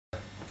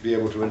be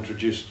able to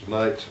introduce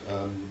tonight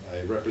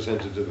a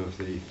representative of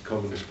the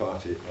Communist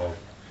Party of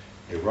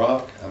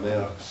Iraq,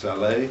 Amir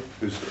Saleh,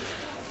 who's,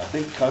 I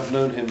think I've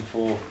known him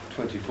for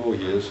 24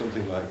 years,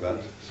 something like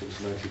that, since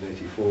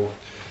 1984.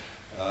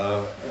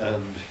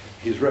 And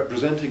he's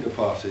representing a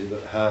party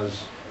that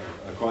has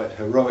a quite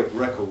heroic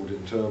record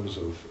in terms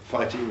of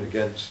fighting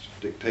against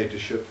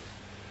dictatorship,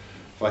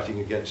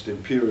 fighting against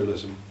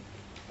imperialism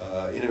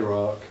in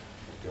Iraq,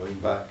 going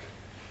back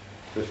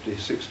 50,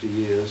 60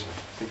 years.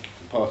 I think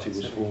the party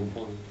was formed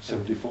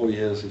 74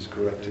 years is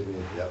correcting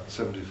me. Yeah,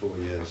 74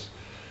 years.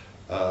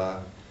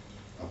 A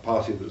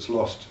party that's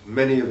lost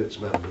many of its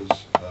members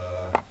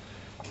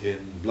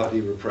in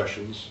bloody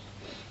repressions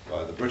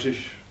by the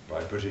British,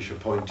 by British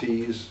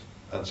appointees,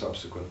 and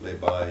subsequently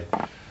by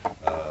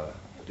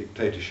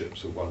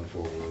dictatorships of one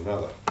form or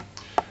another.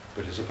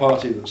 But it's a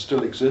party that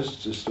still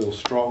exists, is still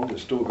strong,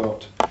 it's still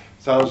got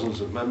thousands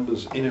of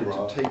members in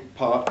Iraq, take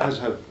part, as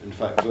have in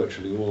fact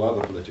virtually all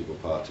other political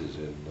parties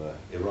in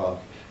Iraq,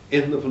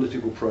 in the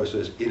political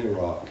process in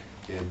Iraq,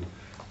 in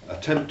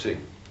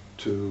attempting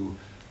to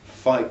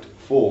fight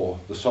for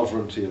the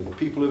sovereignty of the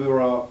people of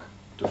Iraq,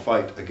 to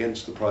fight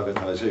against the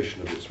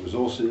privatization of its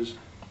resources,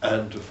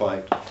 and to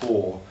fight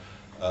for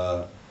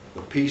the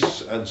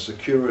peace and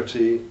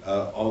security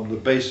on the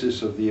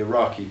basis of the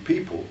Iraqi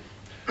people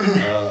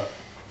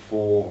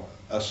for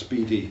a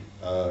speedy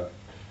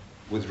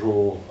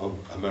withdrawal of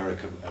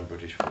American and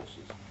British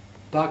forces.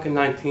 Back in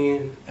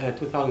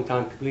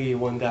 2003,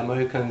 when the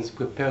Americans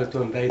prepared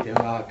to invade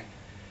Iraq,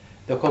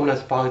 the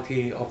Communist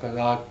Party of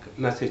Iraq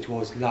message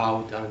was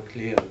loud and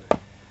clear: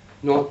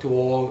 not to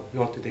war,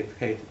 not to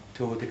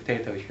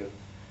dictatorship.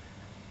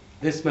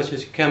 This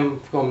message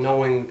came from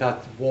knowing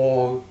that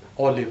war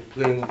only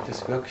brings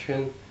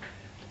destruction,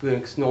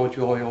 brings no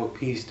joy or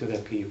peace to the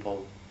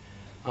people.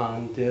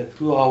 And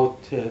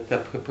throughout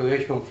the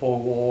preparation for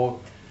war,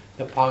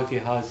 the party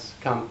has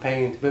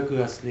campaigned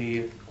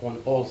vigorously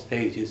on all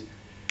stages,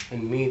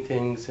 in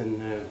meetings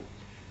and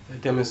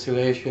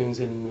demonstrations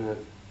and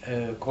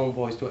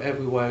convoys to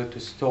everywhere to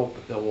stop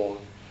the war.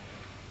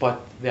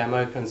 But the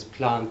Americans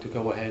planned to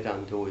go ahead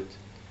and do it.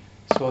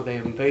 So they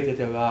invaded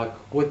Iraq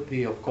with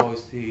of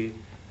course, the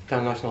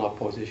international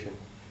opposition.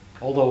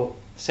 Although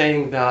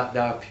saying that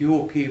there are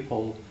few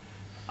people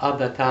at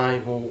the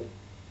time who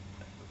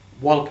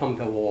welcomed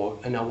the war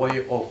in a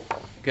way of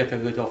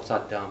getting rid of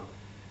Saddam.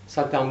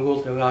 Saddam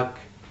ruled Iraq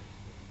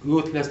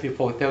ruthlessly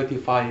for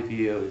 35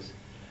 years,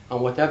 and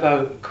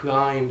whatever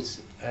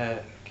crimes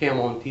came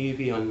on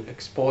TV and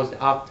exposed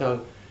after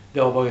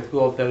the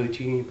overthrow of the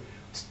regime,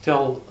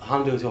 still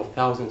hundreds of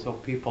thousands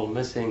of people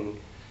missing,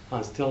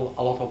 and still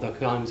a lot of the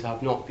crimes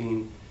have not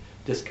been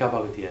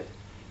discovered yet.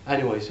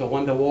 Anyway, so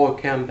when the war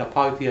came, the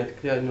party had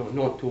declared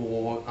not to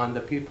war, and the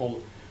people,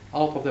 a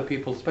lot of the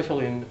people,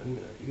 especially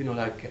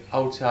like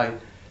outside,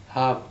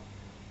 have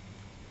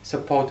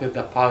supported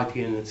the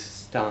party in its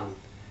stand.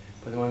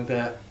 But when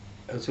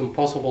it's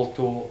impossible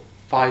to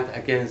fight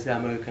against the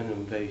American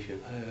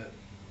invasion.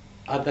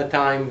 At the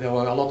time, there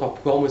were a lot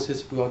of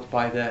promises brought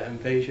by the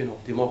invasion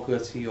of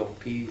democracy, of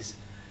peace,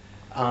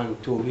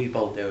 and to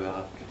rebuild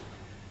Iraq.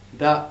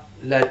 That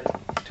led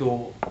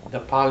to the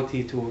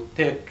party to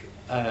take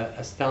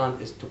a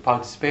stand, is to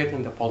participate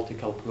in the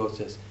political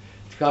process,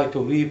 try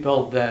to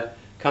rebuild the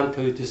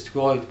country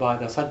destroyed by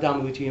the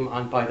Saddam regime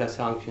and by the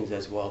sanctions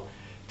as well.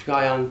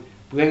 Try and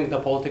bring the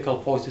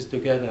political forces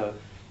together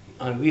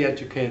and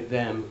re-educate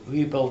them,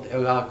 rebuild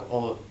Iraq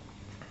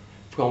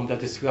from the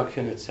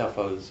destruction it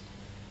suffers.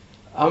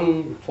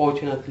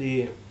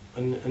 Unfortunately,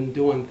 in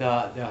doing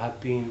that, there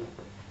have been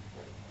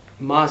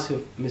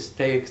massive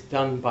mistakes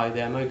done by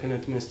the American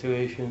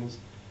administrations.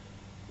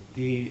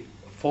 The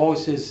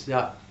forces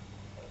that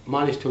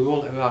managed to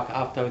rule Iraq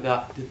after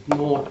that did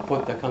not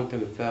put the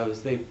country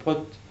first. They put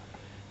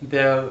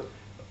their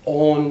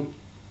own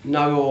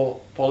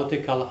narrow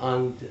political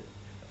and,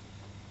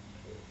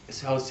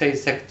 I'll say,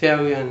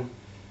 sectarian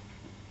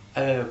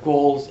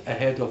goals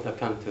ahead of the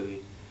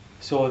country.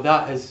 So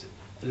that has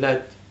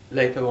led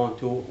later on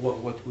to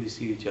what we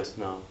see just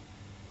now.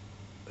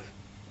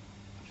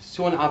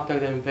 Soon after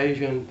the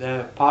invasion,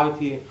 the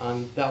party,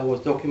 and that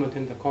was documented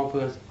in the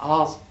conference,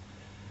 asked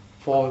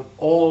for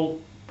all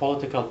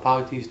political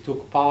parties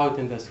took part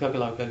in the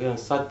struggle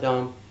against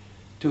Saddam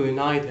to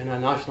unite in a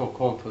national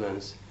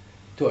conference,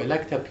 to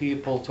elect a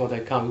people so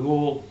they can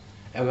rule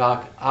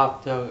Iraq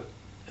after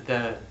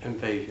the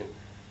invasion.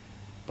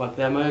 But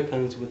the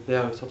Americans, with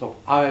their sort of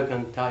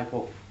arrogant type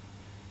of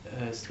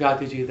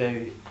strategy,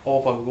 they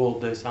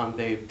overruled this and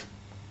they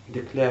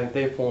declared,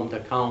 they formed a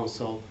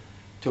council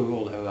to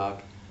rule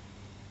Iraq.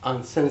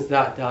 And since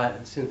that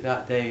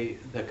day,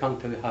 the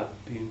country has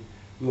been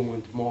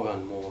ruined more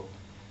and more.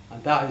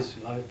 And that is,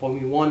 for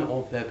me, one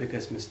of the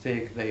biggest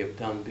mistakes they have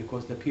done,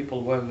 because the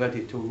people were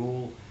ready to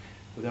rule.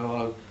 There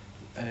were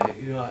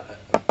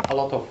a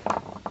lot of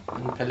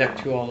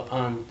intellectual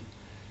and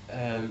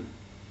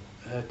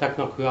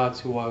technocrats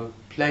who were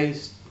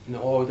placed in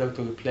order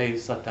to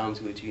replace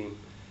Saddam's regime.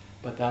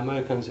 But the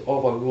Americans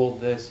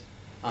overruled this,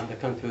 and the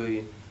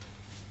country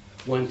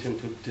went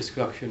into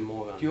destruction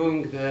more.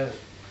 During the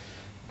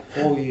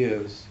 4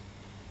 years,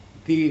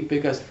 the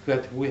biggest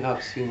threat we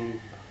have seen,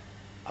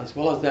 as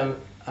well as the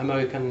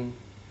American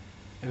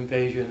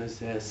invasion,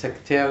 is a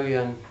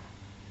sectarian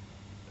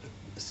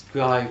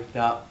strife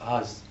that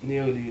has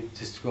nearly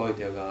destroyed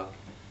Iraq.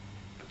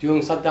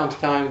 During Saddam's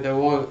time,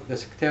 the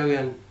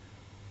sectarian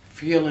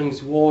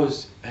feelings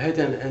was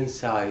hidden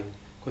inside,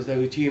 because the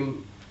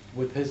regime,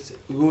 with his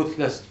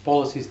ruthless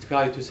policies,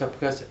 tried to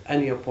suppress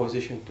any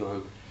opposition to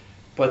him.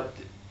 But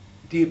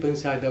deep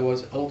inside, there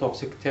was a lot of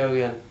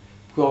sectarian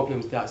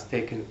problems that's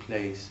taken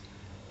place.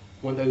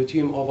 When the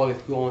regime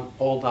overthrown,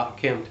 all that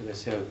came to the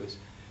surface.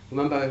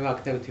 Remember,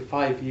 Iraq,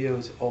 35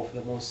 years of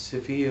the most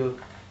severe,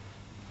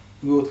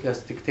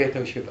 ruthless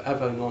dictatorship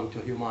ever known to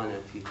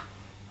humanity.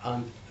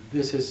 And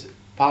this is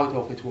part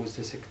of it was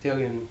the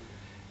sectarian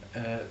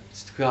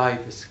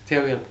strife, the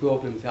sectarian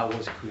problem that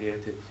was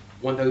created.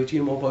 When the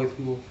regime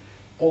overthrew,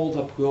 all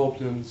the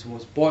problems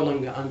was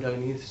boiling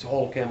underneath, it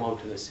all came out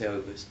to the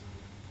surface.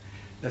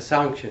 The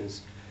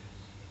sanctions,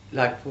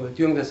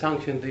 during the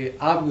sanction, the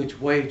average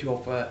wage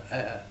of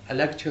a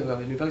lecturer,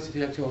 a university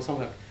lecturer, was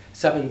something like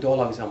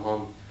 $7 a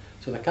month.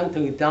 So the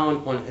country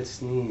down on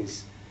its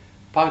knees,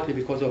 partly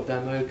because of the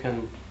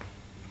American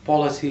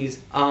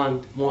policies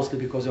and mostly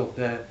because of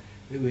the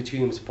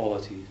regime's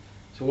policies.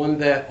 So when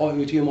the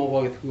regime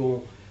overthrew,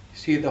 you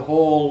see the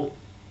whole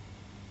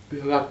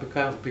Iraq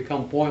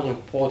become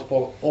boiling pot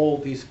for all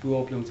these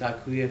problems that are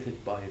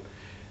created by him.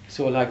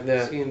 So like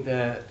seeing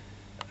the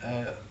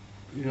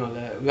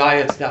the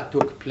riots that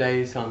took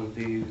place and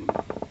the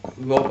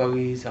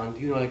robberies,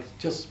 and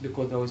just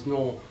because there was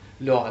no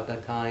law at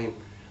that time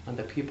and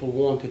the people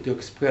wanted to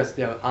express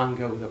their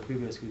anger with the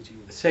previous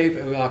regime. Save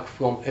Iraq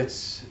from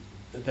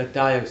the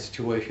dire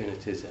situation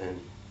it is in.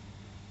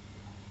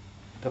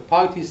 The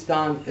party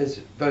stand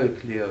is very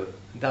clear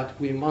that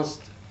we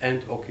must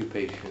end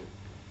occupation,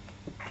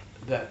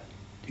 that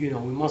we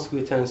must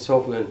return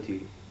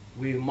sovereignty,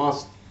 we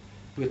must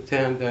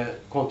return the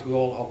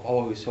control of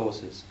our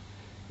resources,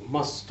 we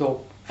must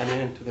stop an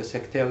end to the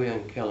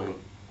sectarian killing,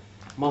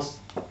 must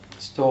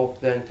stop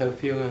the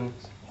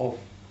interference of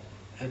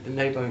the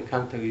neighboring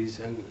countries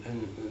in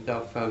the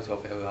affairs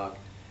of Iraq.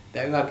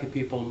 The Iraqi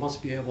people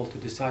must be able to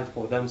decide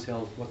for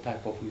themselves what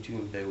type of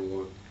regime they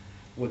want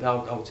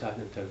without outside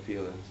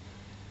interference.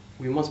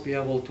 We must be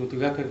able to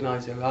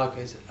recognize Iraq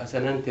as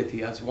an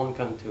entity, as one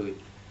country,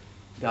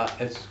 that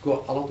has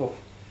got a lot of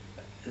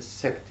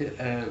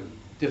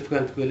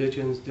different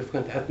religions,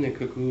 different ethnic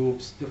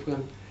groups,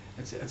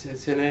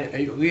 it's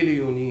really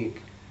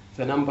unique.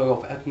 The number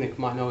of ethnic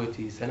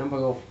minorities, the number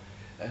of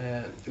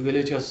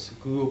religious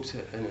groups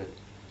in it.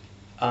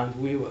 And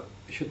we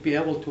should be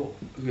able to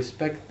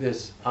respect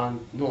this and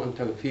not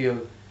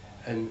interfere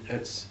in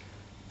its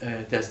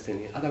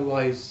destiny.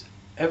 Otherwise,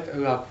 if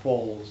Iraq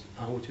falls,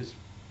 which is,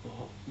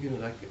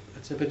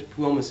 it's a bit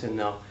promising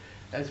now,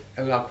 if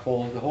Iraq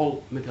falls, the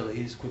whole Middle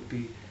East could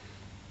be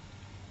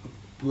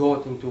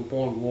brought into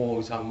more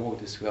wars and more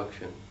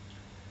destruction.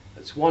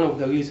 It's one of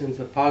the reasons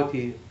the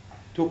party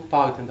took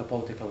part in the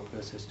political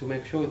process, to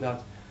make sure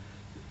that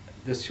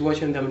the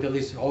situation in the Middle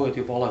East is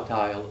already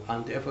volatile,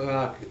 and if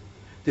Iraq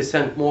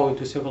descend more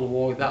into civil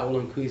war, that will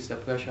increase the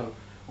pressure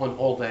on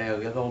all the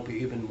area. There will be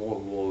even more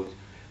wars.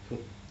 So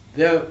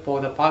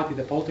therefore, the party,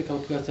 the political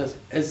process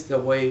is the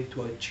way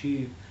to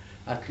achieve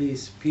at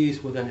least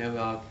peace within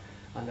Iraq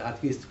and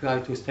at least try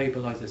to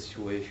stabilize the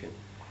situation.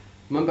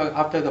 Remember,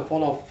 after the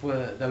fall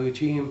of the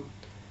regime,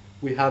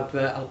 we have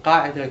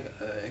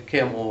Al-Qaeda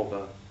came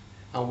over,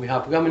 and we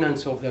have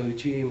remnants of the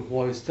regime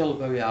who are still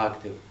very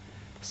active.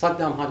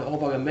 Saddam had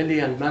over 1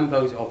 million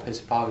members of his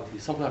party,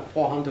 something like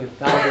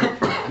 400,000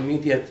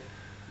 immediate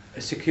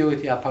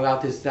security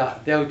apparatus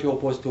that their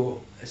job was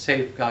to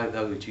safeguard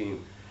the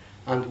regime.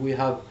 And we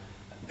have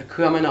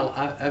criminal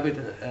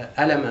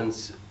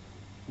elements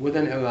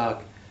within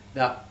Iraq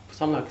that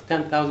something like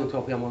 10,000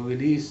 of them were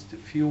released a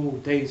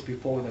few days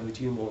before the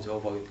regime was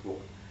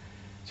overthrown.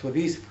 So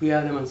these three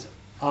elements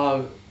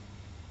are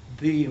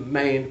the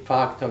main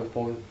factor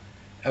for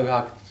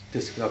Iraq's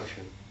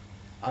destruction.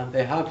 And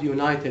they have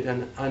united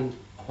in an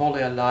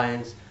unholy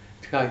alliance,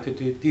 try to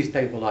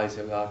destabilize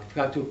Iraq,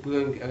 try to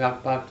bring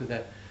Iraq back to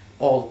the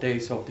old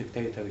days of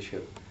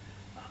dictatorship.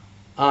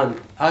 And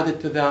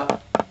added to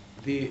that,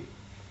 the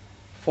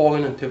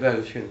foreign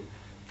intervention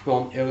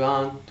from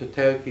Iran to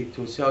Turkey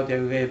to Saudi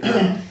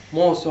Arabia.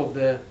 Most of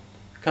the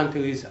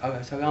countries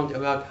around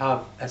Iraq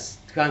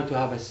trying to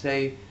have a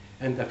say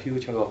in the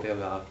future of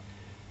Iraq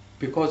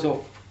because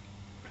of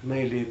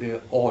mainly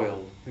the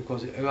oil,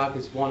 because Iraq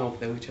is one of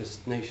the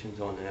richest nations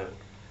on earth.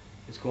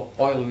 It's got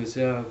oil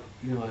reserve,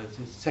 it's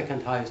the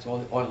second highest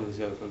oil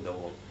reserve in the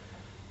world.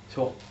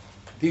 So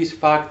these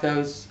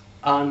factors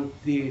and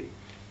the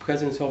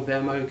presence of the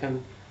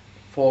American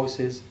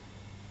forces,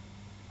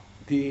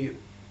 the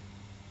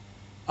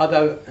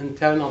other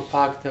internal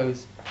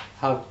factors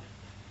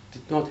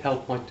did not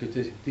help much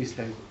to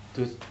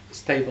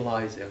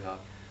stabilize Iraq.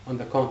 On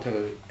the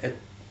contrary, it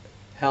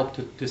helped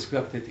to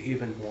disrupt it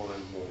even more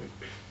and more.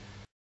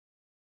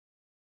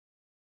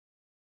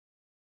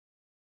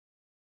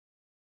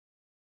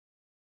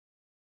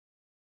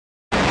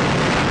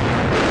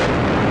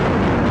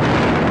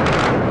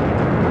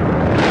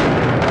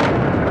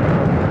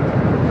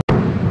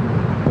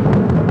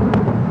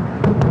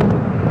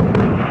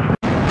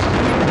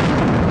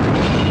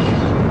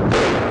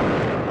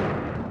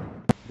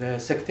 The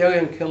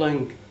sectarian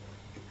killing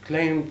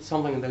claimed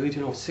something in the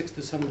region of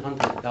 600,000 to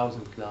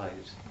 700,000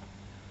 lives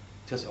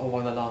just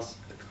over the last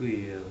 3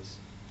 years,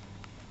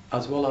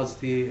 as well as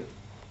the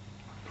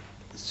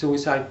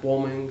suicide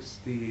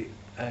bombings, the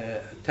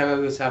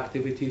terrorist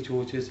activity,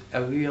 which is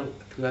a real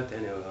threat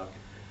in Iraq.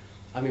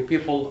 I mean,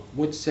 people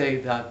would say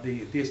that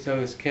these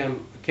terrorists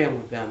came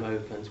with the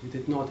Americans. We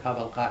did not have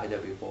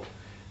Al-Qaeda before.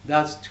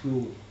 That's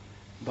true.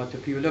 But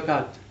if you look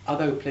at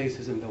other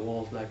places in the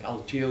world, like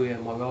Algeria,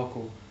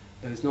 Morocco,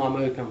 there is no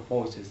American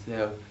forces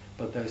there,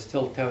 but there is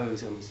still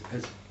terrorism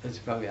is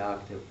very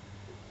active.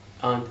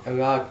 And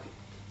Iraq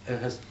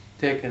has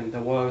taken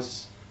the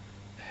worst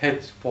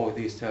hit for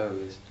these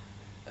terrorists.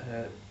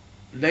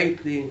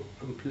 Lately,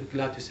 I'm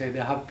glad to say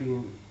there have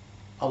been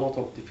a lot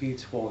of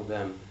defeats for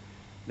them.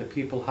 The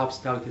people have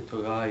started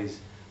to rise,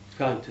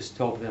 trying to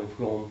stop them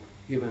from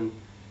even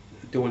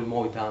doing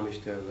more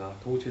damage to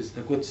Iraq, which is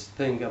the good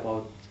thing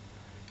about,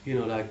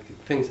 like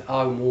things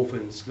are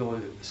moving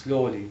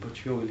slowly but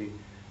surely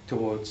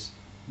towards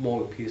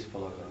more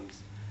peaceful Iraqs.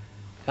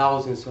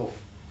 Thousands of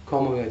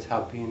comrades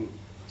have been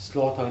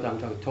slaughtered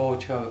under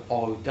torture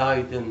or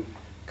died in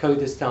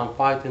Kurdistan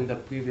fighting the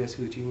previous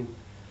regime.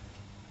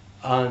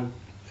 And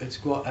it's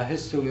got a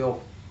history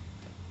of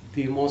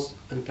the most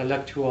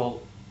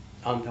intellectual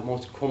and the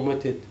most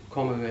committed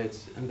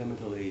comrades in the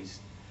Middle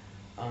East.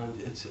 And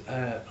it's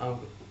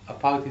a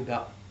party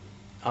that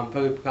I'm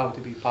very proud to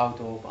be part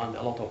of, and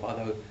a lot of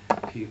other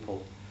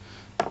people.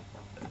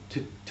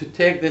 To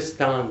take this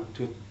stand,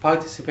 to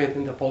participate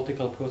in the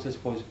political process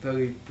was a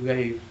very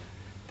brave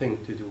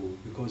thing to do,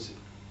 because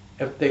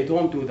if they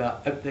don't do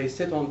that, if they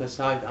sit on the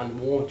side and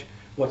watch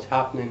what's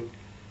happening,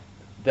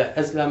 the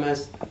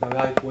Islamists, the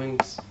right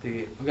wings,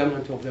 the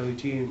remnant of the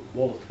regime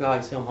will try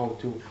somehow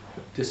to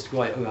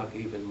destroy Iraq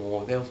even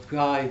more. They'll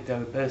try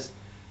their best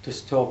to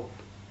stop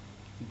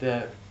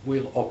the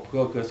wheel of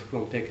progress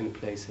from taking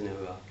place in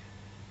Iraq.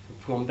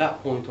 From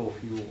that point of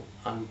view,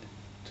 and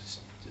to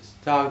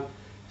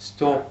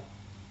stop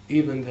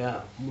even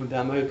the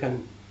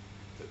American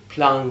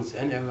plans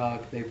in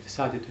Iraq, they've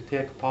decided to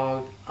take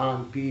part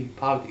and be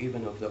part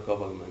even of the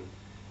government.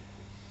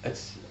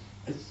 It's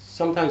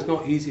sometimes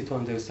not easy to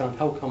understand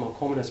how come a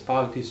communist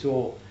party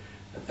so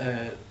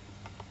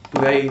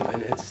brave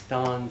in its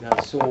stand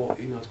and so,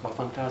 it's got a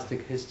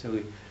fantastic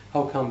history.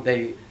 How come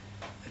they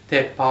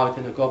take part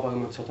in a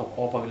government sort of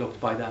overlooked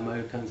by the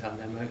Americans, and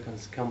the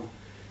Americans come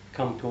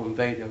to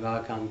invade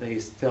Iraq and they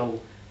still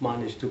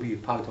manage to be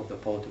part of the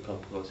political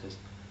process?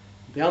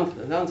 The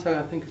answer,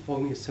 I think, for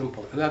me is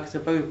simple. Iraq is a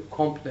very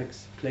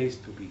complex place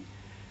to be.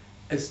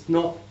 It's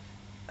not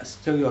a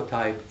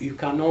stereotype. You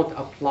cannot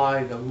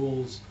apply the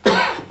rules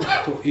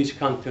to each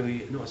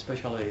country,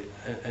 especially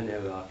in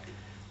Iraq.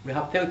 We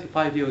have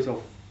 35 years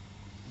of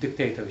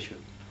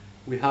dictatorship.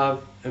 We have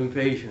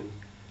invasion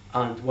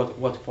and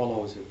what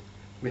follows it.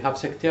 We have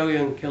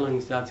sectarian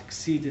killings that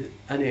exceeded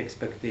any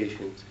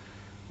expectations.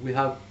 We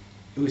have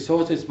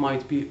resources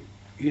might be,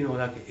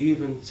 like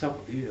even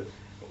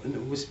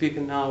we're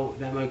speaking now,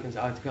 the Americans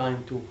are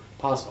trying to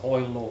pass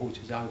oil law, which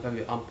is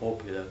very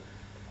unpopular.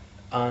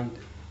 And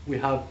we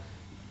have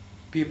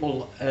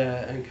people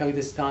in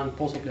Kurdistan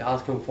possibly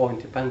asking for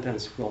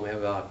independence from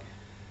Iraq,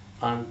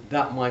 and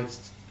that might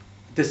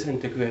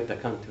disintegrate the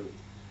country.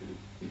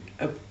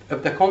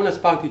 If the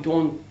Communist Party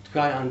don't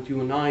try and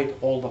unite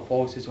all the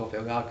forces of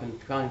Iraq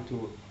and trying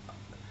to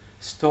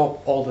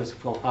stop all this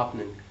from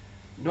happening,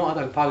 no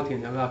other party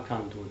in Iraq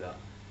can do that.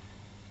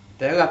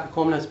 The Iraqi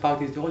Communist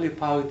Party is the only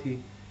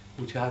party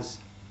which has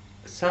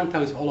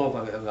centers all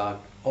over Iraq,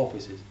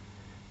 offices,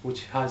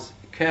 which has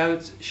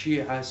Kurds,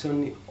 Shia,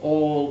 Sunni,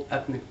 all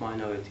ethnic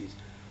minorities,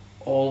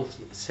 all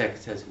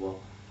sects as well.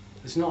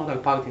 There's no other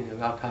party in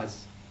Iraq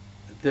has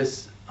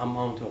this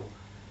amount of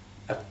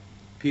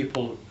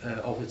people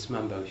of its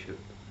membership.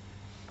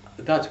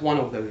 That's one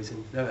of the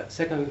reasons. The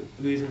second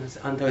reason is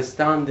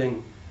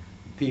understanding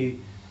the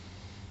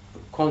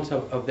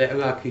concept of the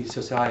Iraqi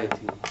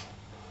society,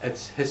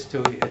 its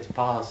history, its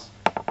past,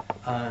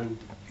 and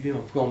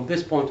from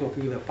this point of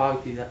view, the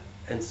party that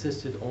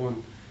insisted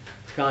on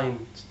trying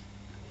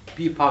to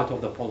be part of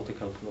the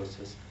political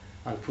process,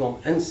 and from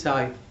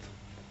inside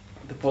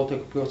the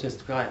political process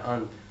try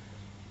and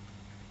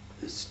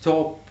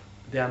stop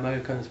the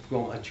Americans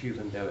from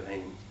achieving their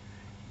aims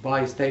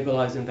by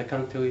stabilizing the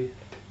country,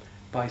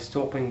 by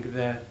stopping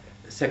the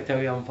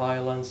sectarian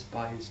violence,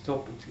 by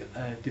stopping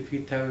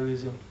defeat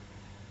terrorism.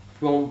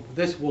 From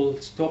this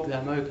will stop the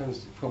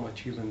Americans from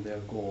achieving their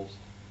goals.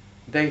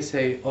 They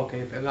say,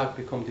 okay, if Iraq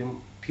becomes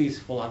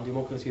peaceful and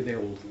democracy, they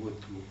will do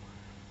it too.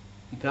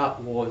 That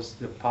was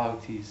the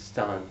party's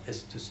stand,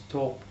 is to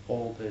stop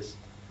all this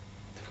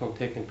from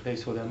taking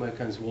place, so the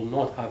Americans will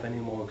not have any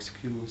more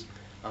excuse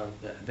and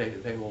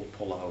they will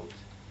pull out.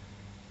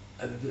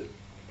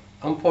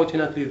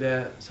 Unfortunately,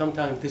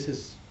 sometimes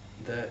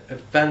the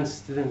events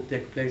didn't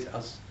take place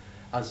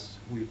as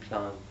we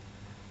planned.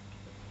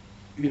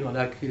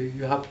 Like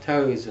you have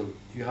terrorism,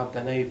 you have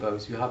the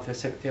neighbors, you have the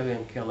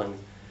sectarian killings,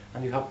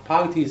 and you have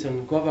parties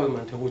and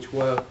government which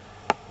were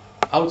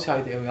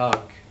outside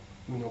Iraq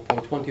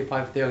for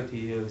 25, 30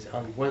 years,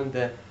 and when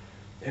the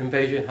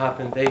invasion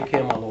happened, they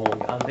came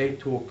along and they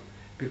took,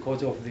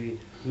 because of the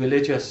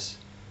religious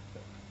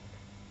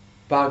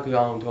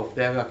background of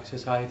the Iraqi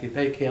society,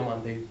 they came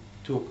and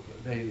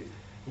they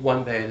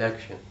won the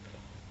election.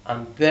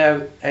 And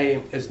their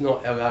aim is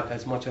not Iraq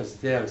as much as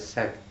their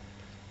sect,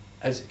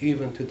 as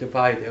even to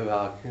divide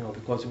Iraq,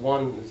 because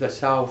the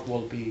South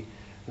will be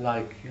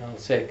like,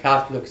 say,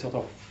 Catholic, sort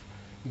of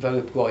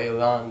very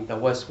pro-Iran, the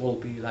West will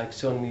be like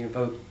Sunni,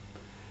 very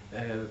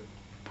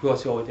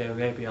pro-Saudi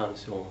Arabia and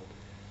so on.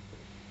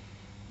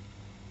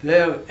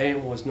 Their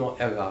aim was not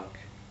Iraq,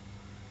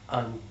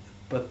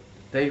 but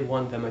they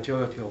won the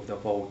majority of the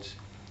votes.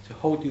 So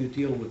how do you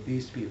deal with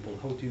these people?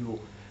 How do you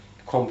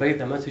convey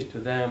the message to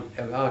them?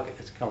 Iraq,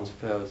 it comes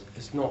first.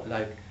 It's not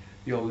like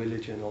your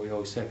religion or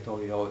your sect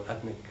or your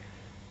ethnic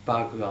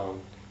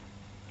background.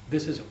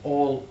 This is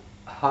all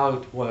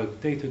hard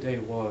work, day-to-day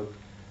work,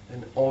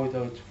 in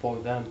order for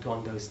them to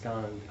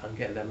understand and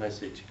get the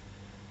message.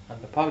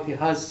 And the party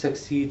has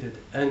succeeded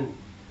in,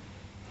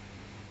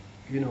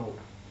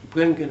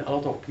 bringing a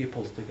lot of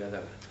people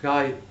together,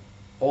 try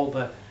all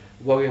the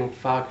warring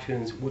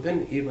factions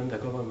within even the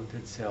government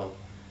itself.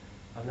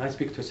 And I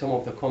speak to some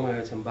of the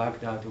comrades in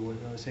Baghdad who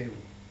will say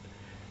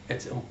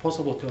it's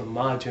impossible to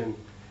imagine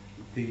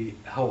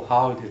how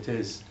hard it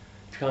is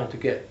trying to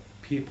get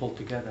people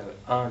together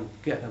and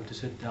get them to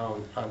sit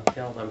down and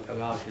tell them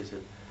Iraq is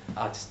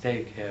at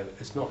stake here.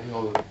 It's not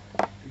your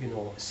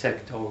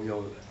sect or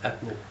your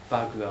ethnic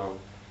background,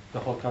 the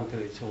whole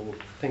country. So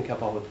think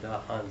about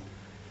that, and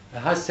it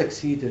has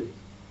succeeded,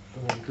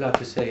 I'm glad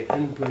to say,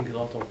 in bringing a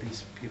lot of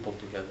these people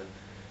together.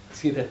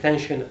 See the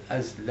tension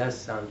as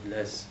less and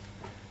less,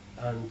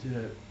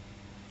 and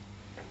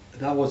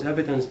that was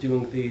evidenced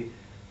during the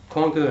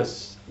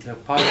Congress. The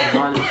party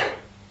managed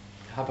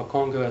to have a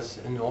Congress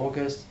in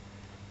August.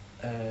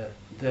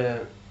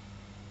 The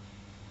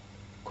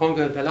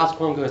last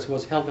Congress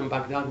was held in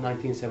Baghdad in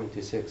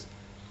 1976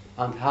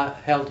 and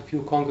held a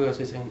few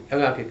Congresses in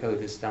Iraqi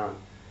Kurdistan.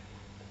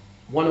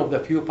 One of the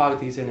few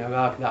parties in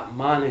Iraq that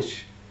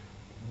managed,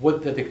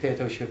 with the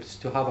dictatorships,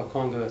 to have a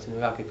Congress in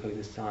Iraqi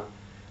Kurdistan.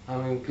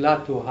 I'm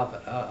glad to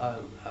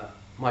have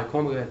my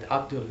comrade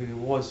Abdul, who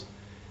was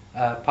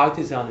a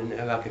partisan in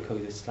Iraqi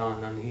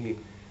Kurdistan, and he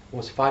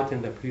was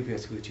fighting the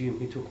previous regime.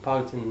 He took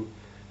part in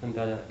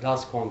the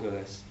last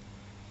Congress,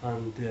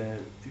 and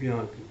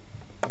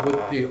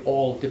with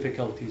all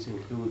difficulties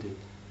included.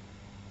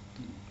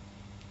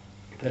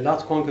 The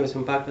last Congress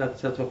in Baghdad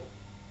sort of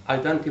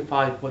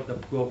identified what the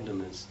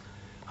problem is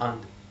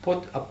and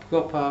put a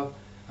proper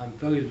and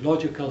very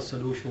logical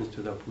solutions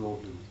to the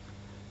problem.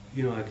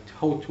 Like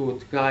how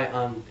to try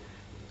and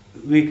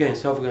regain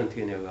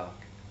sovereignty in Iraq,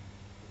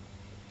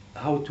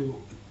 how to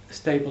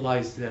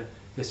stabilize the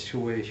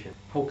situation,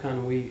 how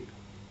can we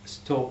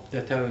stop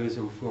the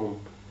terrorism from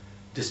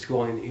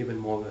destroying even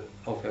more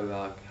of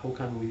Iraq, how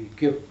can we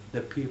give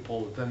the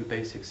people very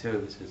basic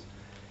services.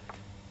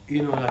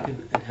 Like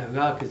in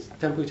Iraq, its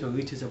temperature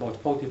reaches about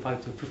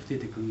 45 to 50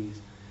 degrees,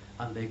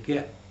 and they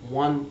get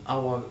 1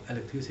 hour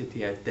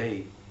electricity a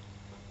day.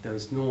 There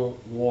is no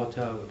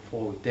water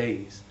for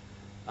days,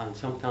 and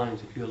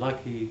sometimes, if you're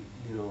lucky,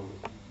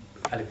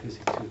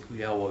 electricity 2 or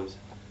 3 hours.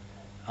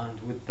 And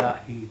with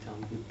that heat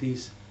and with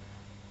these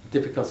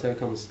difficult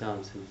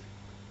circumstances,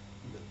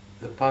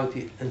 the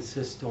party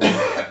insists on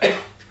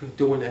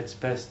doing its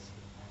best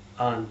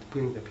and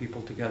bring the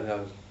people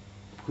together,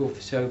 improve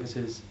the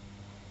services.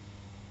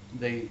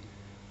 They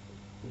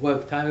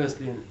work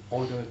tirelessly in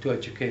order to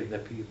educate the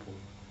people,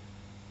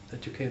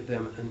 educate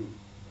them in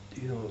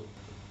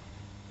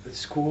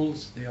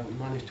schools. They have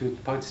managed to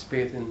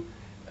participate in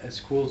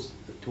schools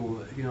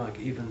to like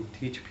even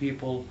teach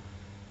people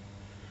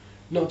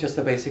not just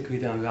the basic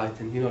reading and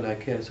writing,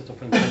 sort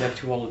of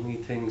intellectual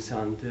meetings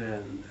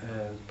and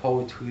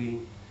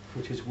poetry,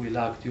 which is we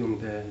lacked during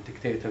the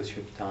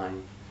dictatorship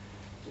time.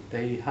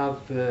 They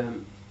have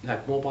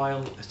like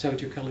mobile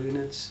surgical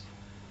units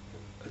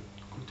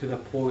to the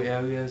poor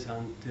areas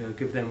and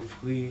give them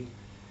free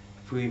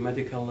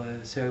medical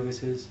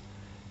services.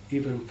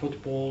 Even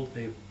football,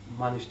 they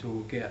managed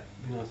to get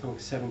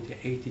 70,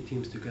 80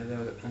 teams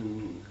together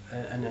in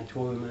a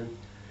tournament.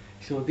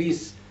 So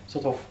these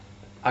sort of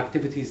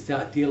activities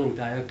that dealing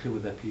directly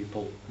with the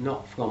people,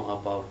 not from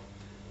above.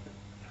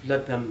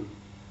 Let them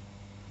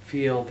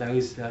feel there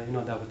is that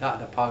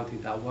the party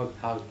that worked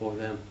hard for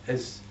them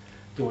is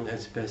doing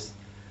its best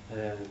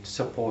to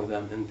support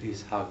them in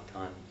these hard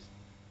times.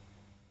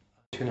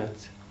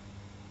 Unfortunate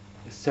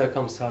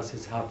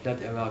circumstances have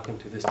led Iraq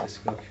into this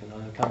destruction,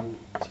 and I can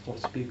sort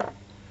of speak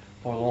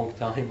for a long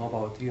time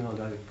about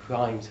the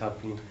crimes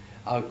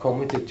are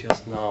committed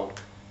just now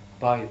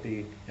by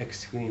the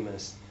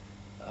extremists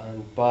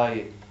and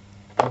by,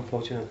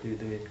 unfortunately,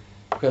 the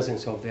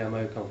presence of the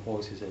American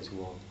forces as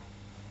well.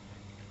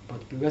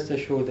 But rest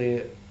assured,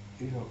 the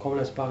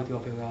Communist Party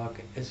of Iraq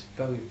is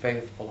very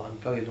faithful and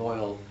very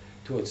loyal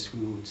to its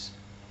roots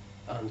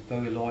and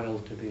very loyal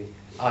to the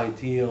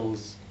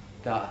ideals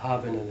that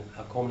having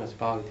a Communist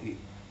Party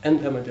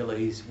in the Middle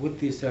East with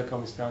these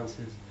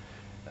circumstances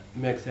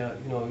makes them,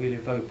 really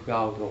very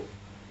proud of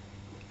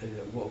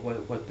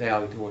what they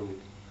are doing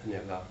in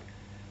Iraq.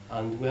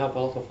 And we have a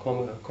lot of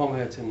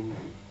comrades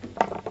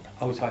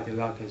outside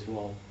Iraq as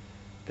well.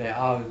 They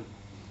are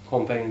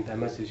conveying their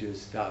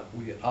messages that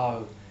we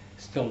are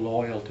still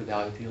loyal to the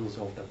ideals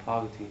of the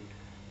party,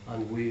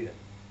 and we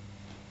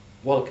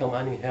welcome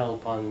any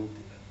help and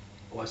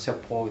or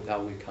support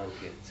that we can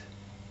get.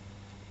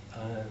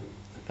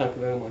 Thank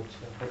you very much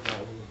for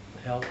your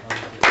help.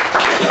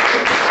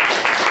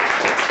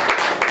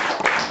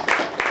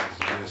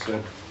 As I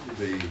said,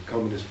 the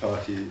Communist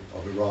Party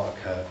of Iraq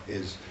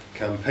is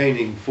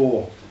campaigning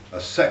for a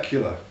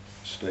secular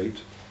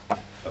state,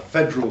 a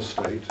federal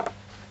state,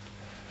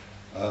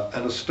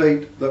 and a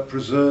state that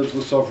preserves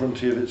the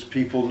sovereignty of its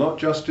people, not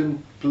just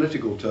in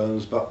political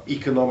terms, but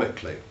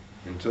economically,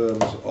 in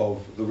terms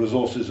of the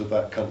resources of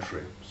that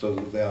country, so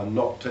that they are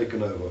not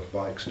taken over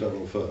by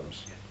external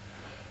firms.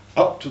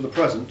 Up to the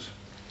present,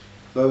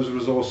 those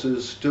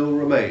resources still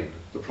remain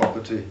the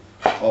property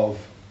of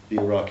the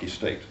Iraqi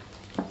state.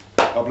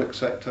 The public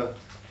sector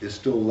is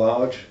still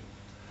large.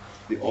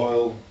 The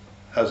oil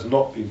has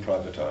not been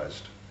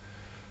privatized.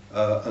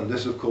 And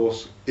this, of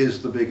course,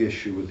 is the big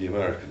issue with the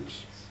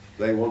Americans.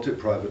 They want it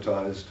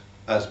privatized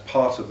as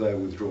part of their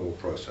withdrawal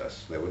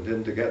process. They went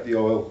in to get the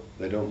oil.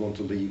 They don't want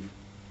to leave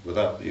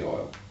without the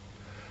oil.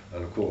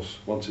 And of course,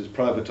 once it's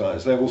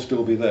privatized, they will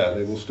still be there.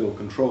 They will still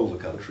control the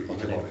country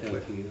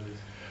economically.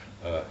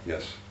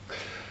 Yes.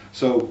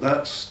 So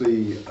that's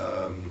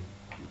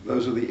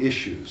those are the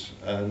issues,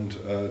 and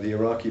the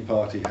Iraqi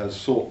Party has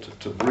sought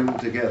to bring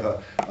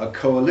together a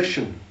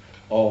coalition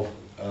of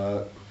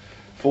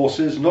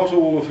forces, not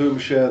all of whom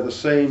share the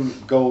same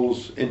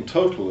goals in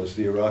total as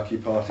the Iraqi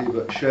Party,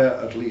 but share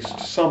at least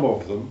some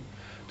of them,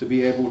 to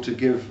be able to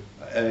give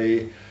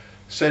a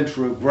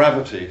centre of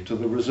gravity to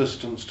the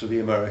resistance to the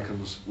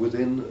Americans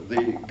within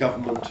the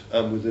government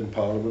and within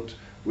Parliament,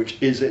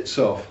 which is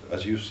itself,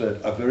 as you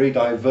said, a very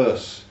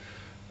diverse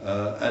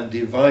and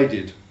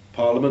divided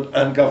Parliament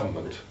and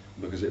government,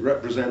 because it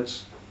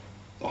represents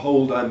the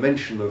whole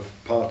dimension of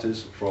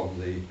parties, from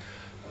the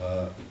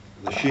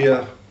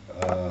Shia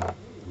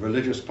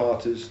religious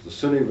parties, the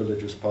Sunni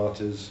religious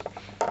parties,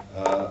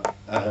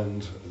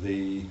 and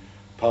the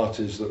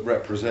parties that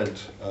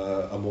represent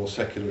a more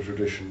secular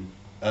tradition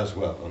as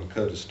well, and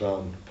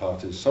Kurdistan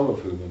parties, some of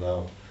whom are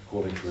now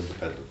calling for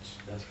independence.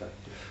 That's right.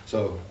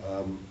 So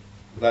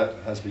that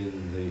has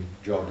been the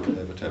job that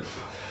they've attempted.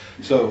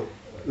 So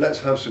let's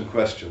have some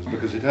questions,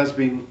 because it has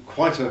been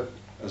quite a,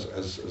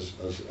 as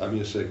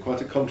Amir said,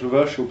 quite a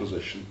controversial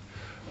position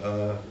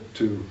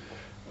to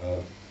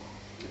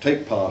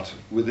take part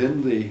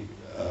within the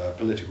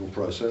political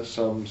process.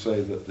 Some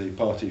say that the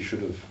party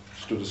should have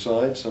stood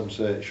aside, some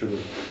say it should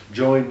have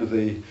joined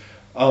the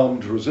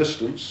armed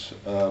resistance,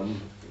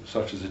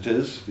 such as it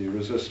is, the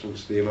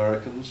resistance to the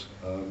Americans,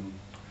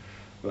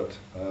 but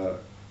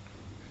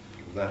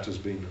that has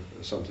been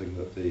something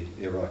that the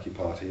Iraqi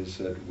Party has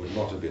said would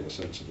not have been a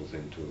sensible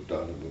thing to have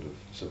done, and would have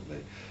simply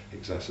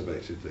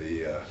exacerbated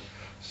the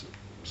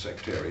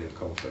sectarian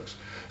conflicts.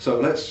 So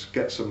let's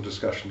get some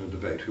discussion and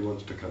debate. Who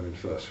wants to come in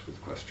first with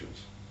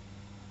questions?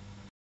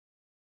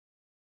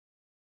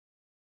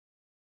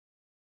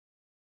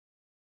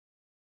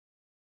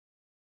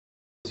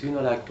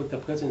 Like with the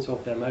presence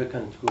of the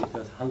American troops,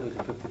 there's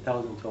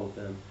 150,000 of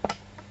them,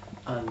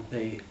 and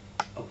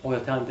for a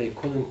time they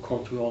couldn't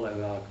control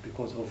Iraq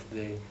because of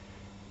the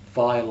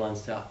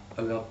violence that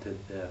erupted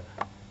there.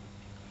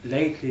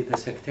 Lately, the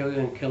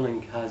sectarian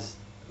killing has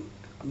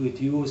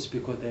reduced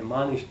because they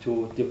managed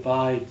to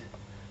divide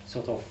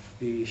sort of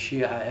the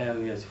Shia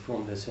areas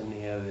from the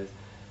Sunni areas.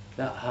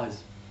 That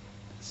has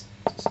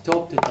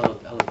stopped it a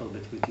little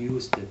bit,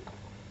 reduced it.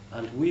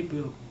 And we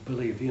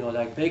believe,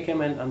 like they came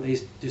in and they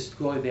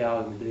destroyed the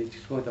army, they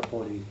destroyed the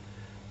police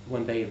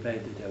when they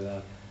invaded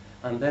Iraq.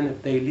 And then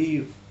if they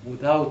leave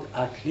without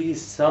at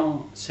least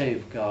some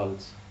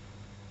safeguards,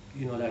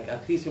 like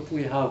at least if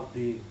we have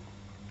the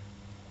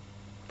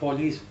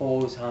police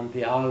force and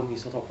the army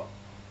sort of,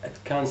 it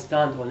can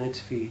stand on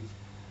its feet,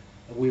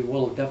 we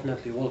will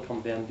definitely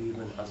welcome them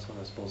leaving as soon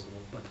as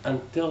possible. But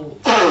until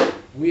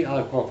we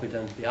are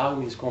confident, the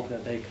army is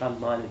confident they can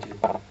manage it,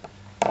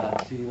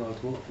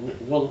 it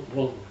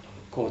will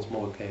cause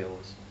more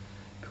chaos.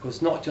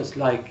 Because not just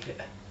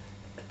like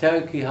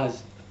Turkey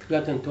has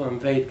threatened to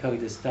invade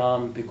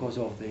Kurdistan because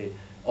of the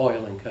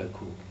oil in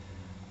Kirkuk.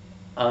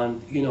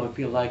 And I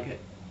feel like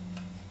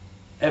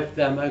if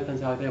the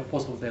Americans are there,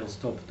 possible they'll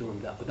stop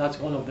doing that. But that's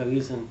one of the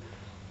reasons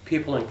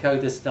people in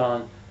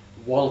Kurdistan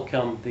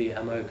welcome the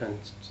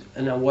Americans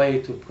in a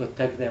way to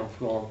protect them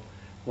from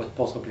what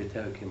possibly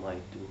Turkey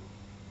might do.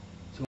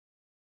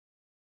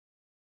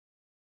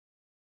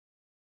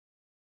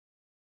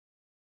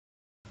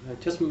 I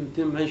just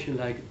didn't mention,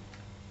 like,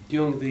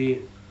 during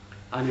the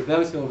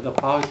anniversary of the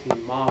party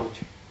in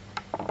March,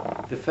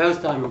 the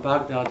first time in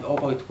Baghdad,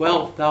 over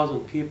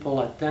 12,000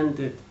 people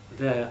attended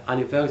the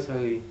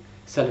anniversary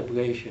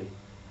celebration.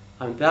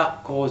 And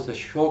that caused a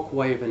shock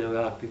wave in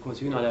Iraq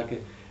because,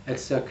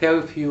 it's a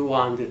curfew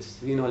and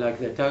it's, like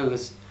the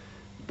terrorists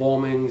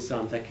bombings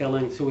and the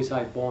killing,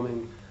 suicide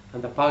bombing,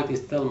 and the party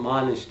still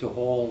managed to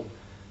hold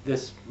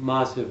this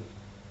massive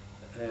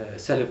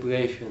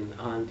celebration.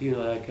 And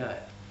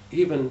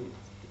even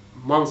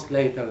months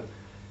later,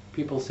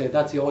 people say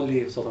that's the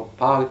only sort of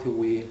party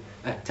we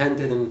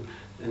attended in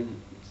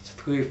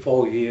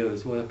 3-4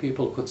 years, where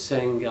people could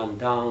sing and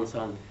dance,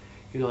 and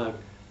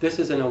this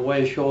is in a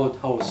way showed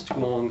how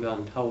strong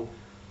and how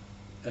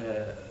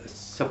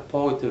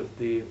supportive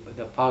the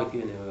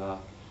party in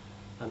Iraq,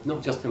 and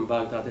not just in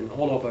Baghdad, in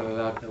all over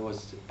Iraq there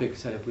was a big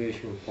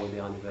celebration for the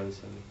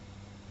anniversary.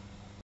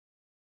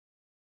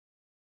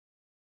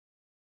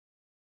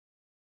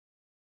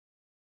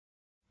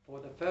 For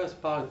the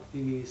first part,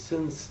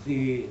 since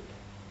the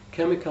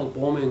chemical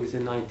bombings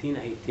in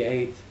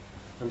 1988,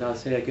 and I'll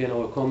say again,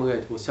 our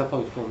comrades who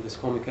suffered from these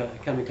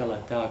chemical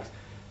attacks,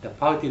 the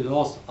party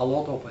lost a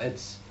lot of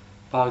its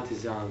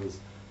partisans,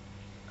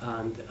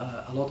 and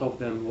a lot of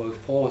them were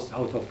forced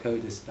out of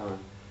Kurdistan.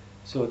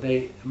 So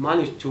they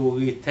managed to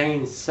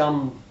retain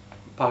some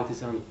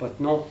partisans, but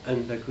not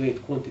in the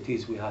great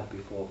quantities we had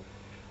before.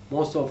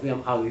 Most of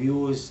them are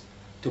used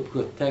to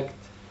protect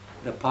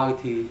the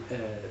party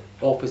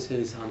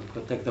offices and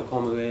protect the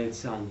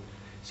comrades, and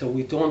so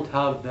we don't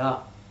have that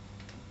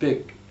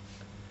big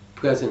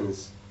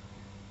presence.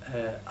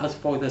 As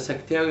for the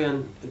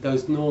sectarian,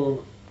 there's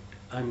no,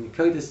 and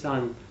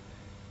Kurdistan,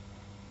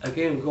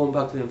 again going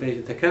back to the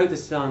invasion, the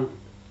Kurdistan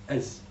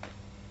has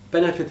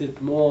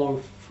benefited more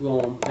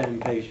from the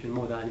invasion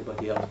more than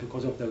anybody else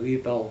because of the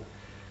rebuild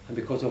and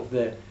because of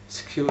the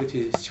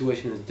security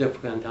situation is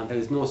different, and there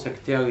is no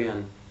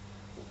sectarian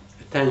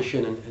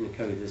tension in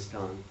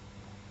Kurdistan.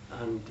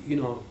 And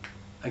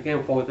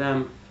again, for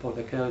them, for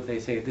the Kurds, they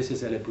say this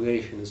is a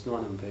liberation, it's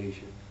not an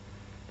invasion.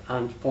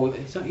 And for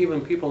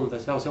even people in the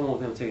south, some of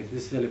them say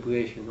this is a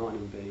liberation, not an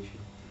invasion,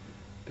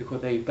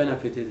 because they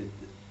benefited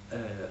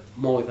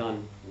more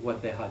than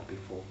what they had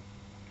before.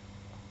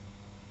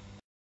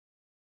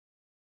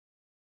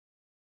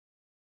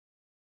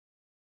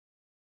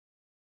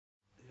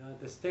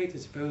 The state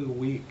is very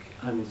weak,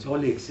 and it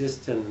only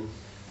exists in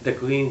the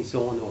green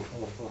zone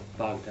of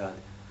Baghdad.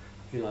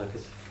 Like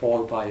it's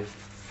 4 by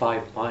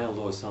 5 miles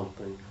or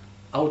something.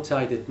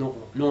 Outside it,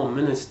 no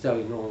minister,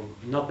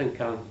 nothing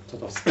can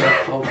sort of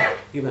step out,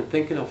 even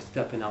thinking of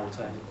stepping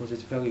outside, because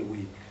it's very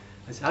weak.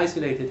 It's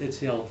isolated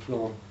itself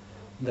from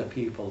the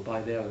people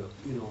by their,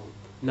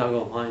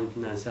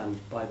 narrow-mindedness and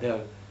by their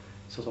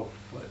sort of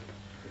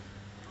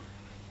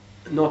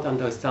not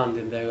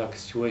understanding their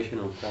situation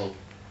and fault.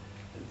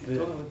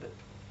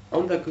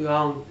 On the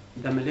ground,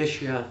 the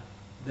militia,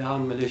 the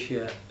armed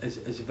militia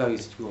is very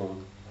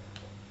strong.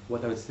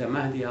 Whether it's the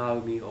Mahdi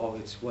army or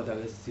whether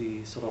it's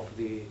the sort of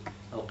the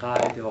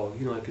Al-Qaeda, or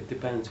it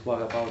depends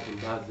what about in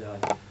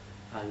Baghdad,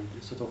 and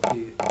sort of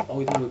the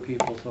ordinary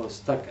people sort of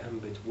stuck in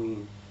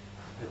between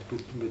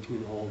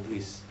all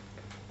these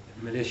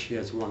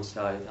militias one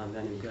side, and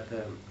then you get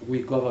the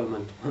weak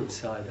government one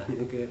side, and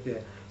you get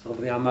the sort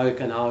of the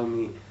American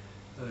army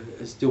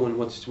is doing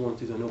what it wants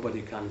to do,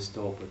 nobody can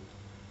stop it.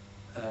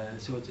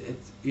 So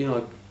it's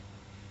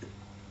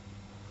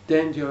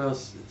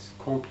dangerous, it's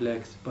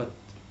complex, but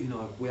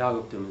we are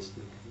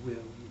optimistic.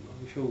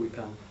 I'm sure we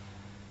can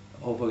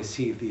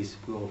oversee these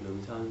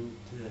problems, and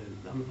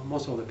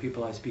most of the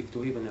people I speak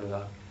to, even in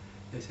Iraq,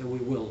 they say we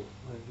will.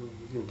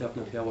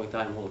 Definitely our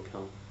time will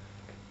come.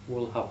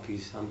 We'll have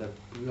peace, and the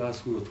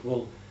grassroots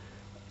will.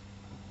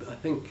 I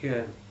think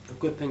a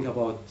good thing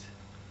about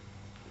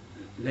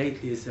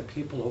lately is the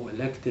people who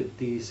elected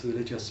these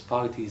religious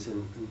parties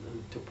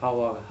into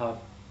power have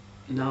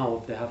now,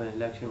 if they have an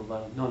election,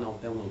 well, none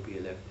of them will be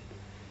elected,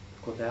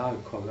 because they are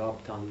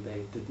corrupt and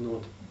they did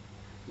not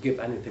give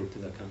anything to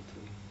the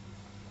country.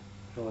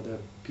 So the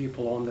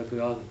people on the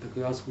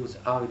grassroots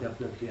are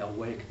definitely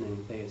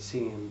awakening. They are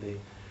seeing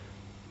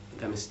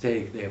the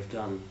mistake they have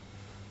done,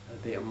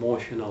 the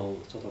emotional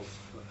sort of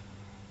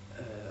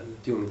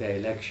during the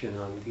election,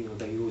 and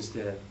they use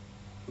the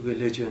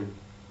religion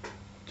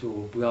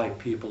to bribe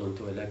people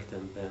into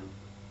electing them.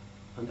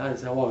 And that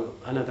is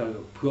another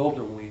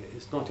problem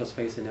it's not just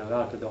facing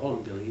Iraq, the whole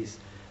Middle East.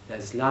 The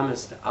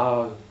Islamists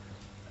are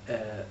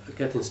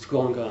getting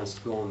stronger and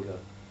stronger,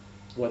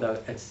 whether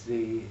it's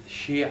the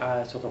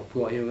Shia sort of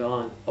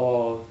pro-Iran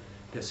or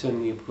the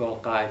Sunni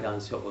pro-Al-Qaeda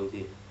and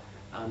Saudi.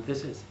 And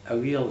this is a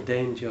real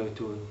danger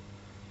to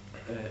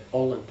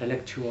all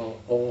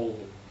intellectual, all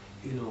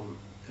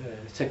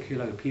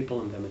secular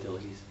people in the Middle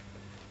East,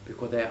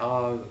 because they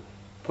are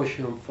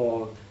pushing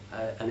for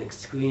an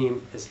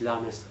extreme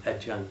Islamist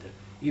agenda,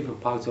 even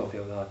parts of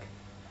Iraq.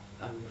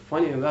 And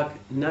funny, Iraq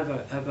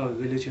never ever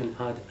religion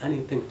had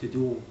anything to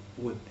do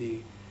with the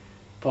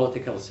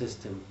political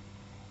system.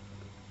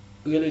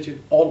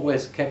 Religion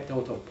always kept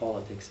out of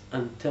politics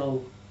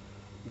until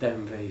the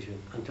invasion,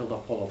 until the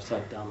fall of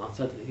Saddam.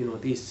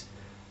 And these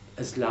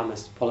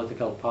Islamist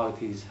political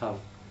parties have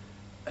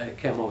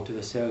came out to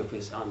the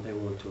surface, and they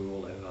want to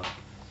rule Iraq.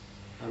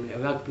 I mean,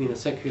 Iraq being a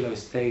secular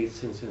state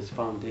since its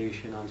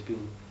foundation, and it's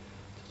been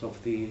sort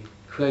of the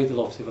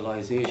cradle of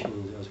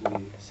civilization, as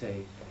we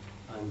say.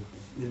 And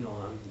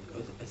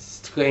it's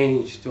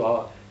strange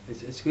to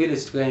it's really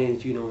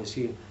strange, you know, you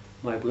see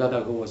my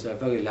brother who was a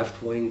very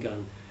left-wing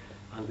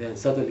and then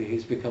suddenly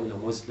he's becoming a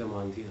Muslim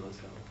and, you know,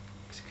 so,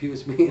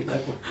 excuse me,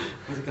 like,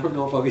 what's coming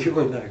over you?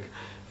 And like,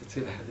 it's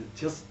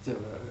just a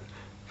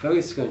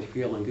very strange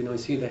feeling, you know, you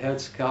see the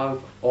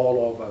headscarf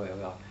all over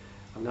Iraq.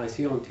 I mean, I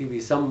see on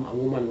TV a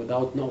woman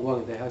without not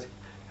wearing the head.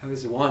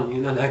 Here's one,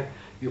 you know, like,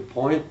 you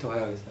point to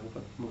her, so,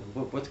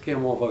 what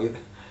came over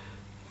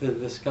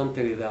this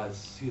country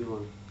that's, you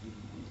know,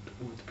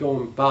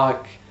 going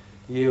back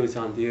years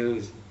and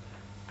years.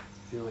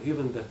 You know,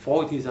 even the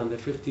 40s and the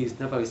 50s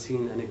never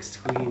seen an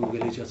extreme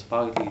religious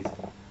parties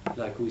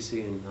like we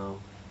see now.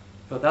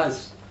 So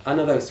that's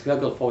another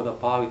struggle for the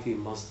party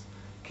must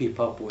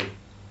keep up with.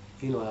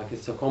 You know, like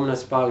it's a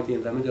communist party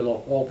in the middle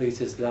of all these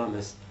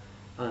Islamists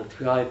and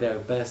try their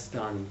best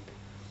and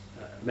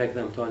make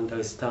them to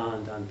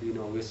understand and, you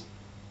know,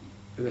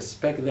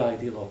 respect the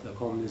ideal of the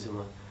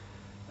communism.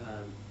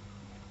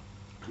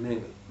 I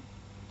mean,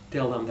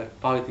 tell them that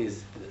party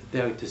is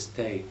there to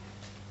stay.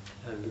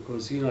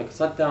 Because, you know, like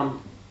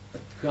Saddam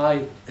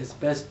tried his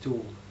best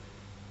to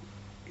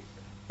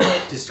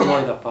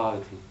destroy the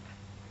party.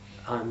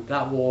 And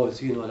that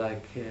was, you know,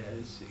 like,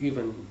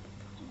 even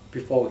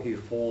before he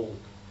fall,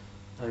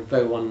 and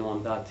very well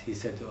known that he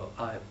said,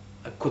 I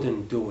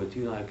couldn't do it.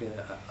 You know, like,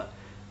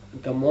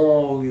 the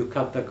more you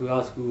cut the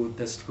grassroots,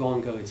 the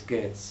stronger it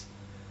gets.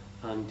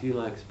 And, you know,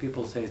 like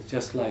people say, it's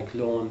just like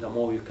lawn, the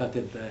more you cut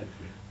it, the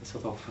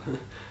sort of,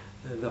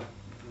 the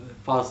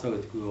faster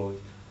it grows.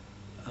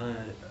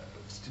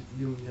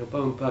 You know,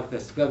 going back, the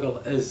struggle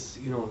is,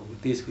 you know,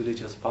 with these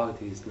religious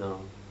parties now,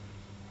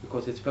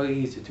 because it's very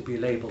easy to be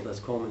labeled as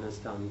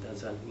communist and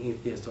as an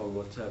atheist or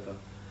whatever,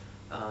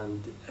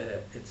 and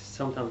it's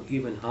sometimes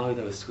even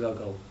harder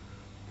struggle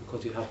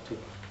because you have to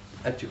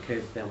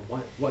educate them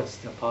what's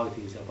the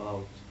parties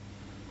about,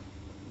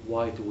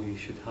 why do we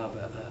should have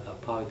a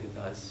party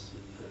that's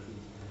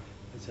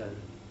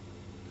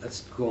as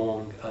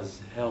strong, as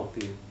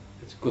healthy,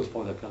 it's good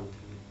for the country.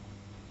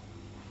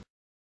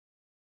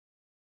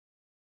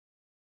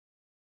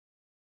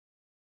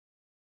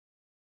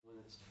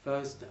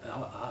 First,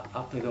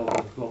 after the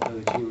overthrow of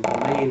the regime,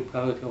 the main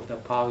priority of the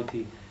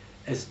party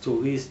is to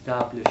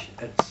re-establish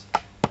its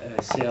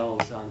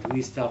cells and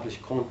re-establish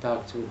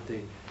contacts with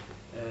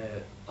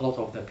a lot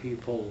of the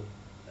people,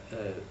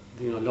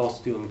 you know,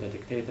 lost during the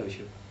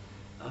dictatorship.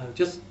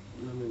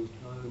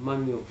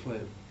 Remind me of,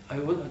 I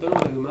don't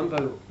know if you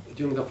remember,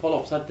 during the fall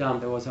of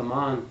Saddam, there was a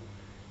man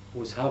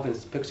who was having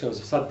pictures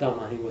of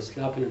Saddam and he was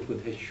slapping it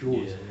with his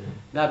shoes. Yeah.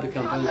 That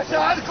became very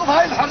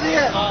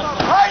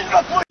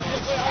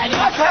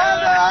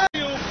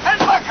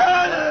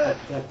At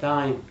that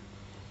time,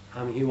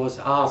 he was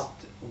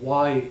asked,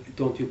 why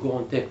don't you go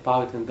and take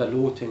part in the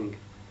looting?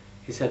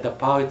 He said, the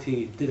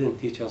party didn't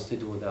teach us to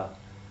do that.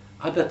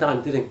 At the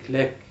time, didn't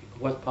click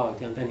what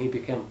party, and then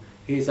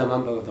he's a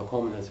member of the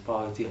Communist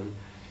Party, and,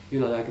 you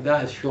know, like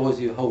that shows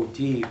you how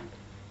deep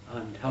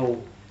and how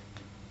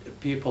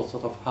people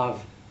sort of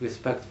have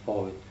respect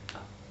for it.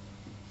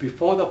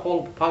 Before the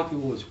whole party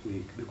was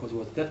weak, because it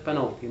was death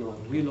penalty, you know,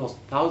 we lost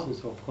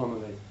thousands of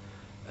comrades,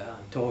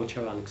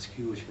 torture and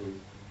execution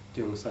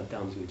during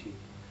Saddam's regime.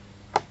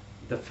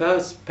 The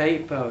first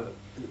paper,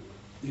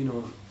 you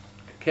know,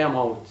 came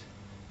out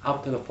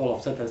after the fall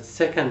of Saddam. The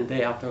second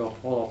day after the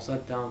fall of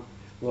Saddam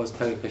was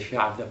Tariq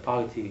al-Sha'b, the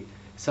party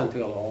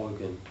central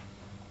organ.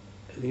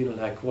 You know,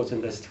 like was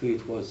in the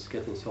street, was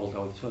getting sold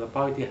out. So the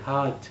party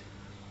had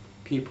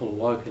people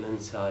working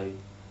inside,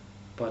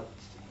 but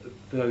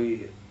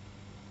very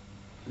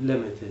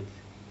limited,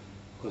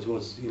 because it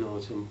was, you know,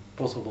 it's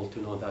impossible to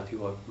know that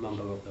you are a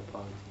member of the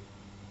party.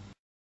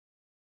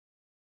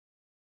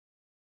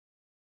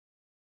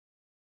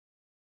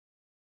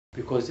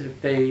 Because if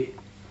they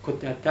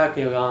could attack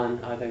Iran,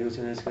 either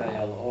using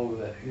Israel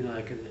or, you know,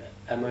 like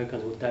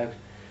Americans would attack,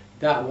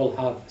 that will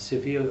have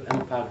severe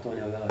impact on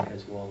Iraq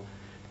as well,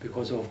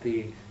 because of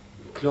the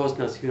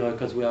closeness, you know,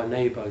 because we are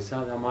neighbors.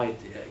 So that might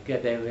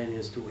get the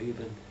Iranians to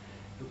even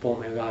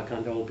bomb Iraq,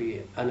 and there will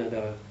be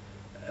another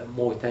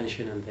more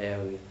tension in the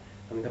area.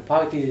 I mean, the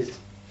party is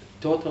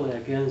totally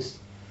against,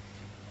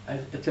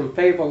 it's in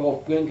favor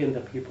of bringing the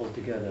people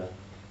together,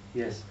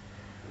 yes,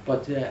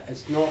 but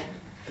it's not,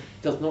 it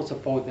does not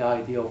support the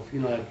idea of, you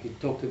know, like you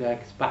talk to the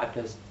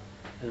ex-Ba'athists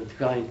and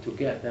trying to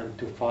get them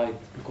to fight,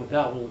 because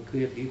that will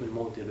create even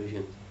more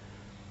divisions.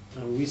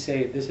 And we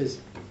say it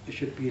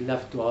should be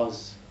left to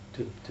us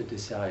to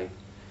decide.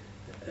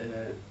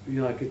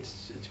 You know, like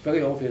it's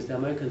very obvious the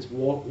Americans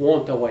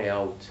want a way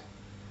out,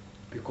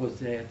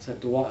 because it's a,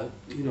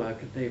 you know,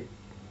 like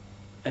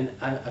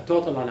a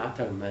total and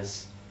utter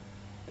mess.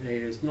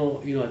 There is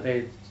no, you know,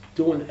 they're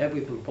doing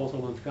everything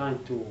possible and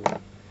trying to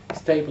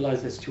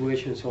stabilize the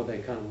situation so they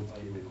can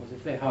win. Because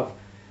if they have,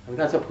 I mean,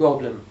 that's a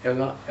problem.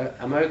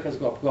 America's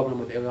got a problem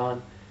with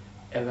Iran.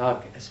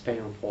 Iraq is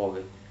paying for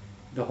it.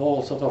 The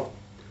whole sort of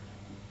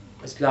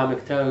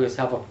Islamic terrorists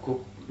have a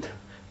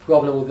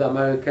problem with the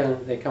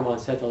American. They come and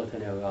settle it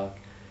in Iraq.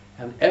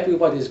 And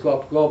everybody's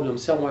got a problem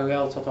somewhere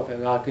else. Sort of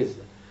Iraq is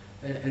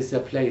the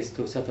place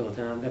to settle it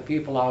in. And the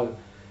people are,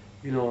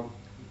 you know,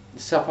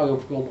 suffering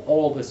from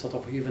all the sort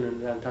of, even in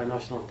the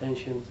international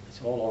tensions,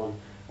 it's all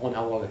on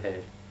our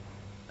head.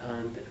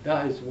 And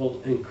that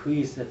will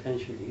increase the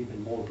tension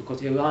even more,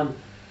 because Iran,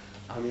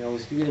 I mean, I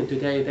was reading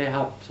today, they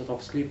have sort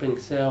of sleeping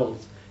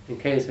cells in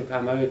case if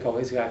America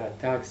or Israel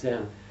attacks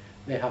them.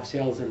 They have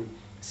cells in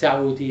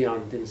Saudi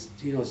and in,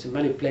 so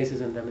many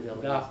places in the Middle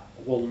East. That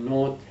will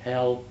not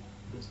help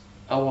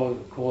our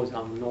cause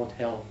and not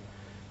help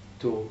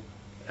to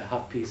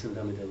have peace in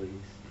the Middle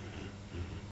East.